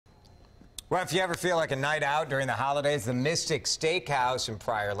Well, if you ever feel like a night out during the holidays, the Mystic Steakhouse in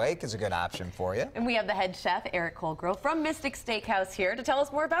Prior Lake is a good option for you. And we have the head chef, Erik Colgrove, from Mystic Steakhouse here to tell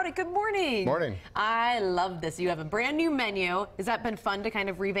us more about it. Good morning. Morning. I love this. You have a brand new menu. Has that been fun to kind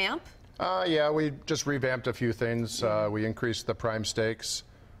of revamp? Yeah, we just revamped a few things. We increased the prime steaks.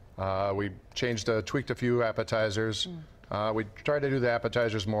 We tweaked a few appetizers. We tried to do the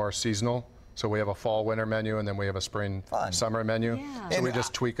appetizers more seasonal. So we have a fall winter menu, and then we have a spring summer menu. Yeah. And So we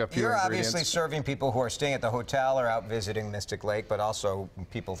just tweak a few You're ingredients. obviously serving people who are staying at the hotel or out visiting Mystic Lake, but also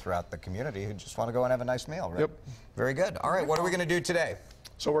people throughout the community who just want to go and have a nice meal, right? Yep. Very good. All right, what are we going to do today?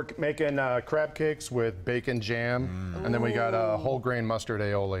 So we're making crab cakes with bacon jam, and then we got a whole grain mustard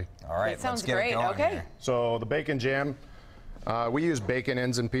aioli. All right, that sounds let's get great. it going Okay. here. So the bacon jam, we use bacon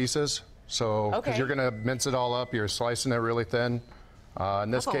ends and pieces. So because you're going to mince it all up, you're slicing it really thin.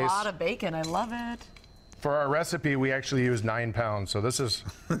 In this That's case, a lot of bacon. I love it. for our recipe, we actually use 9 pounds. So this is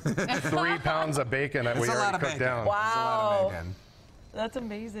 3 pounds of bacon that we already cooked down. Wow. That's a lot of bacon. That's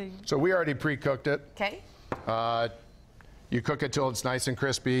amazing. So we already pre-cooked it. Okay. You cook it till it's nice and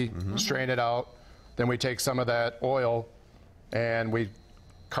crispy, strain it out. Then we take some of that oil and we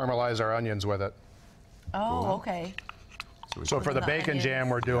caramelize our onions with it. Oh, okay. So for the bacon jam,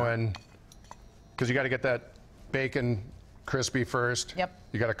 we're doing, because you got to get that bacon crispy first. Yep.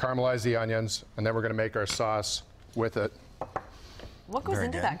 You got to caramelize the onions, and then we're going to make our sauce with it. What goes Very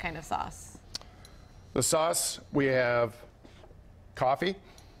into good. that kind of sauce? The sauce, we have coffee,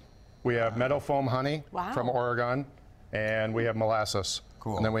 we have meadow foam honey from Oregon, and we have molasses.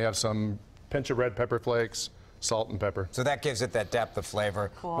 Cool. And then we have some pinch of red pepper flakes, salt and pepper. So that gives it that depth of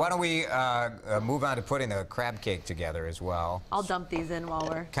flavor. Cool. Why don't we move on to putting the crab cake together as well? I'll dump these in while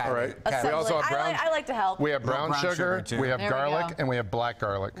we're All right. Kylie, We also have brown. I like to help. We have brown sugar, too. we have There we garlic, go. and we have black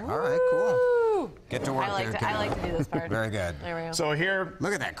garlic. All right, cool. Woo! Get to work I like there, I like to do this part. Very good. There we go. So here,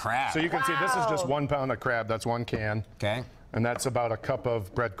 Look at that crab. so you can see this is just Wow. 1 pound of crab. That's 1 can, Okay. and that's about a cup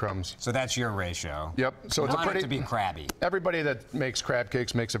of breadcrumbs. So that's your ratio. Yep. So it's a Want it pretty. to be crabby. Everybody that makes crab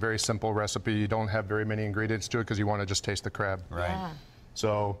cakes makes a very simple recipe. You don't have very many ingredients to it because you want to just taste the crab. Right. Yeah.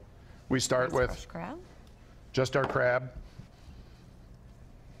 So we start with Fresh crab. just our crab,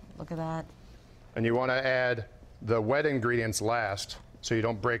 Look at that. and you want to add the wet ingredients last, so you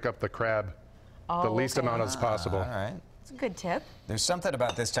don't break up the crab the least amount as possible. All right. It's a good tip. There's something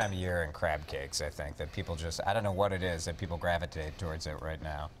about this time of year in crab cakes, I think, that people just, I don't know what it is, that people gravitate towards it right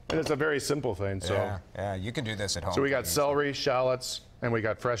now. And it's a very simple thing. So, Yeah, you can do this at home. so we got celery, shallots, and we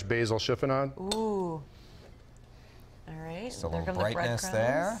got fresh basil chiffonade. Ooh. All right. Just a There little come the brightness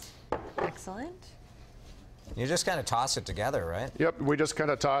there. breadcrumbs. Excellent. You just kind of toss it together, right? Yep, we just kind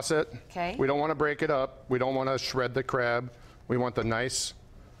of toss it. Okay. We don't want to break it up. We don't want to shred the crab. We want the nice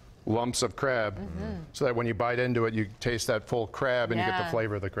lumps of crab so that when you bite into it, you taste that full crab and you get the Yeah.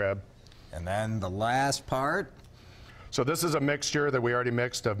 flavor of the crab. And then the last part. So this is a mixture that we already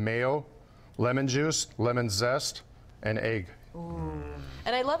mixed of mayo, lemon juice, lemon zest, and egg.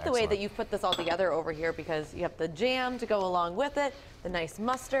 And I love the way Excellent. that you've put this all together over here because you have the jam to go along with it, the nice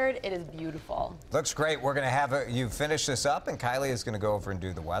mustard. It is beautiful. Looks great. We're going to have you finish this up, and Kylie is going to go over and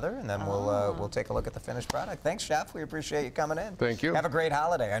do the weather, and then we'll take a look at the finished product. Thanks, Chef. We appreciate you coming in. Thank you. Have a great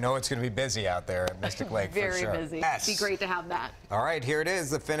holiday. I know it's going to be busy out there at Mystic Lake for Very sure. busy. Yes. It'd be great to have that. All right, here it is,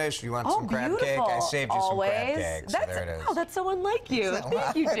 the finish. You want Oh, some crab beautiful. cake? I saved you Always. some crab cake. So That's, there it is. Oh, that's so unlike you.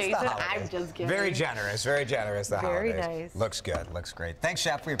 Thank you, It's the Jason. holidays. I'm just kidding. Very generous, the Very holidays. nice. Looks good, looks great. Thanks,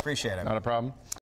 Chef. We appreciate it. Not a problem.